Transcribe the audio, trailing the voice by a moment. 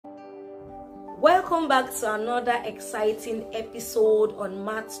Welcome back to another exciting episode on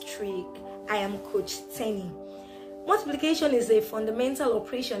Math Trick. I am Coach Tenny. Multiplication is a fundamental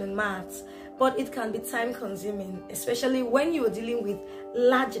operation in maths, but it can be time consuming, especially when you are dealing with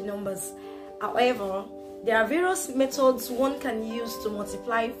large numbers. However, there are various methods one can use to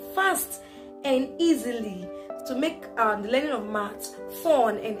multiply fast and easily to make the learning of maths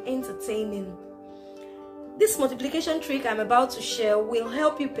fun and entertaining. This multiplication trick I'm about to share will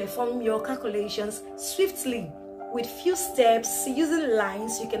help you perform your calculations swiftly. With few steps, using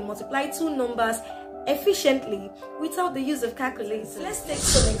lines, you can multiply two numbers efficiently without the use of calculators. Let's take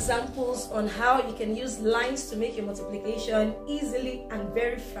some examples on how you can use lines to make your multiplication easily and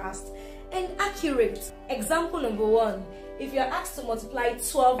very fast and accurate. Example number 1. If you're asked to multiply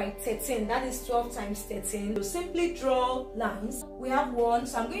 12 by 13, that is 12 times 13, you simply draw lines. We have 1,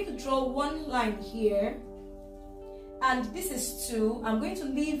 so I'm going to draw one line here. And this is 2. I'm going to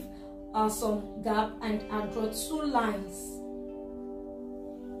leave some gap and I'll draw 2 lines.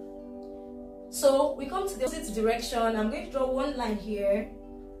 So we come to the opposite direction. I'm going to draw one line here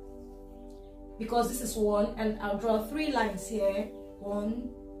because this is 1, and I'll draw 3 lines here. 1,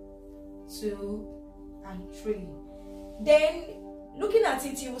 2, and 3. Then looking at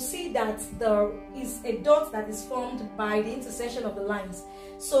it, you will see that there is a dot that is formed by the intersection of the lines.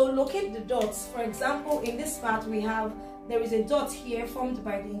 So locate the dots. For example, in this part there is a dot here formed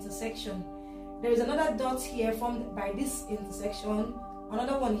by the intersection. There is another dot here formed by this intersection.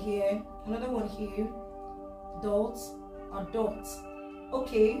 Another one here, dot, a dot.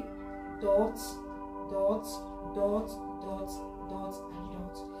 Okay, dot, dot, dot, dot, dot, and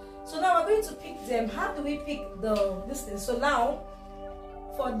dot. So now we're going to pick them. How do we pick this thing? So now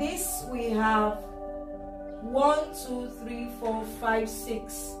for this we have 1, 2, 3, 4, 5,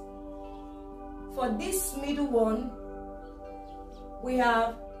 6. For this middle one we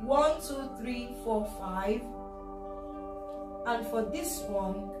have 1, 2, 3, 4, 5. And for this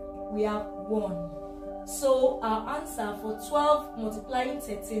one we have 1. So our answer for 12 multiplying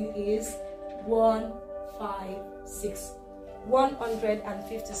 13 is 156.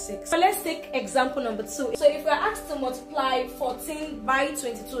 156. So let's take example number 2. So if we're asked to multiply 14 by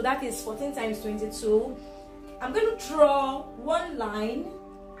 22, that is 14 times 22, I'm going to draw one line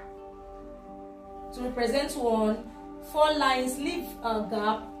to represent 1, 4 lines, leave a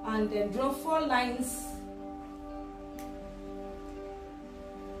gap, and then draw 4 lines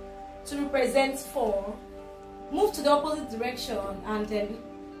to represent 4. Move to the opposite direction and then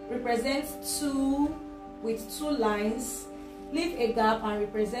represent 2 with 2 lines. Leave a gap and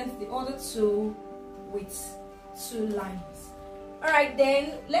represent the other 2 with 2 lines. Alright,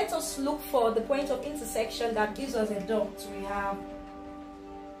 then let us look for the point of intersection that gives us a dot. We have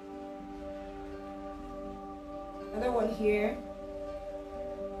another one here.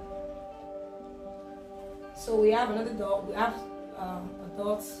 So we have another dot. We have a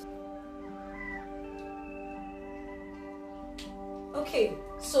dot. Okay,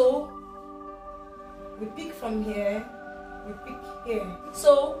 so we pick from here. We pick here.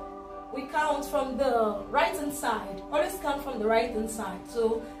 So we count from the right hand side. Always count from the right hand side.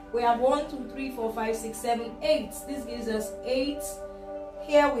 So we have 1, 2, 3, 4, 5, 6, 7, 8. This gives us 8.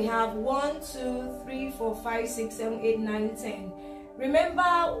 Here we have 1, 2, 3, 4, 5, 6, 7, 8, 9, 10.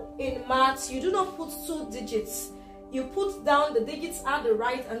 Remember, in maths you do not put 2 digits. You put down the digits at the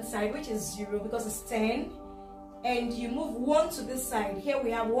right hand side, which is 0 because it's 10, and you move 1 to this side. Here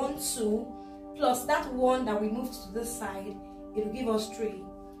we have 1, 2. Plus that 1 that we moved to this side, it will give us 3.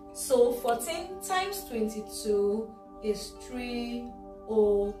 So 14 times 22 is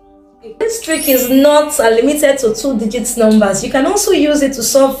 308. This trick is not limited to 2 digits numbers. You can also use it to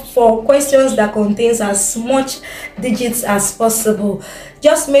solve for questions that contains as much digits as possible.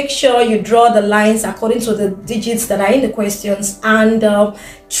 Just make sure you draw the lines according to the digits that are in the questions and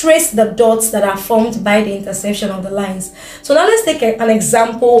trace the dots that are formed by the intersection of the lines. So now let's take an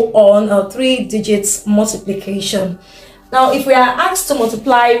example on 3 digits multiplication. Now if we are asked to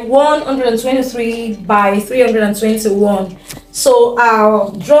multiply 123 by 321, so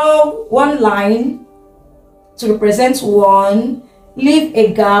I'll draw one line to represent 1, leave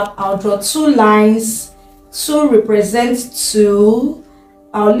a gap, I'll draw 2 lines to represent 2,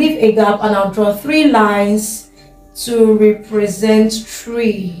 I'll leave a gap and I'll draw 3 lines to represent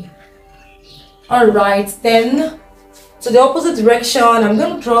 3. Alright, then to the opposite direction, I'm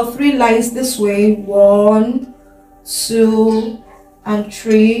going to draw 3 lines this way. 1, 2, and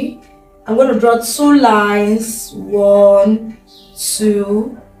 3. I'm going to draw 2 lines. 1,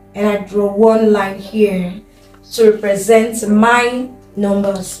 2, and I draw 1 line here to represent my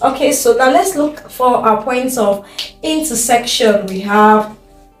numbers. Okay, so now let's look for our points of intersection. We have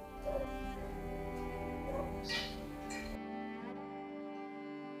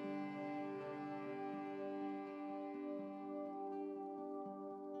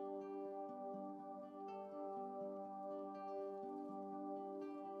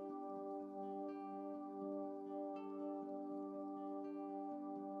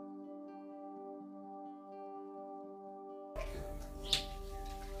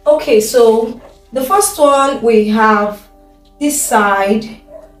Okay, so the first one, we have this side,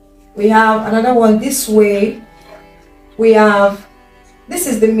 we have another one this way, we have, this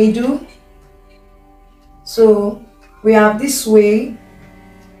is the middle, so we have this way,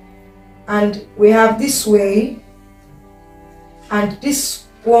 and we have this way, and this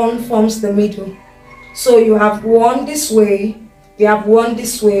one forms the middle. So you have one this way, you have one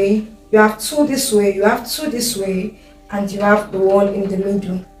this way, you have two this way, you have two this way, and you have the one in the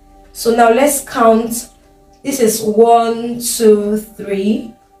middle. So now let's count. This is 1, 2,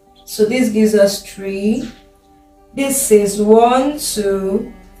 3. So this gives us 3. This is 1,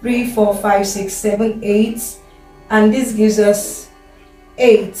 2, 3, 4, 5, 6, 7, 8. And this gives us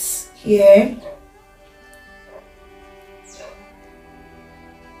 8 here.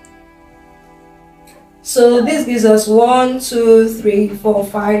 So this gives us 1, 2, 3, 4,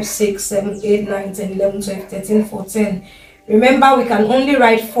 5, 6, 7, 8, 9, 10, 11, 12, 13, 14. Remember, we can only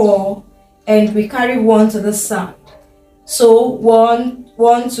write 4 and we carry 1 to the side. So 1,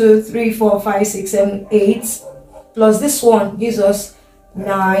 2, 3, 4, 5, 6, 7, 8 plus this one gives us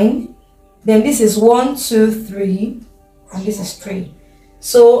 9. Then this is 1, 2, 3, and this is 3.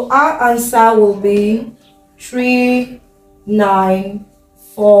 So our answer will be 3, 9,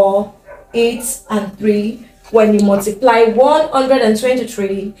 4, 8, and 3 when you multiply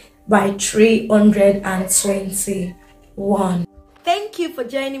 123 by 321. Thank you for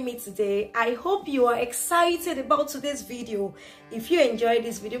joining me today. I hope you are excited about today's video. If you enjoyed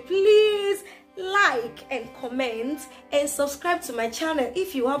this video, please like and comment and subscribe to my channel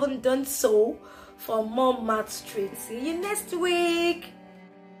if you haven't done so for more math tricks. See you next week.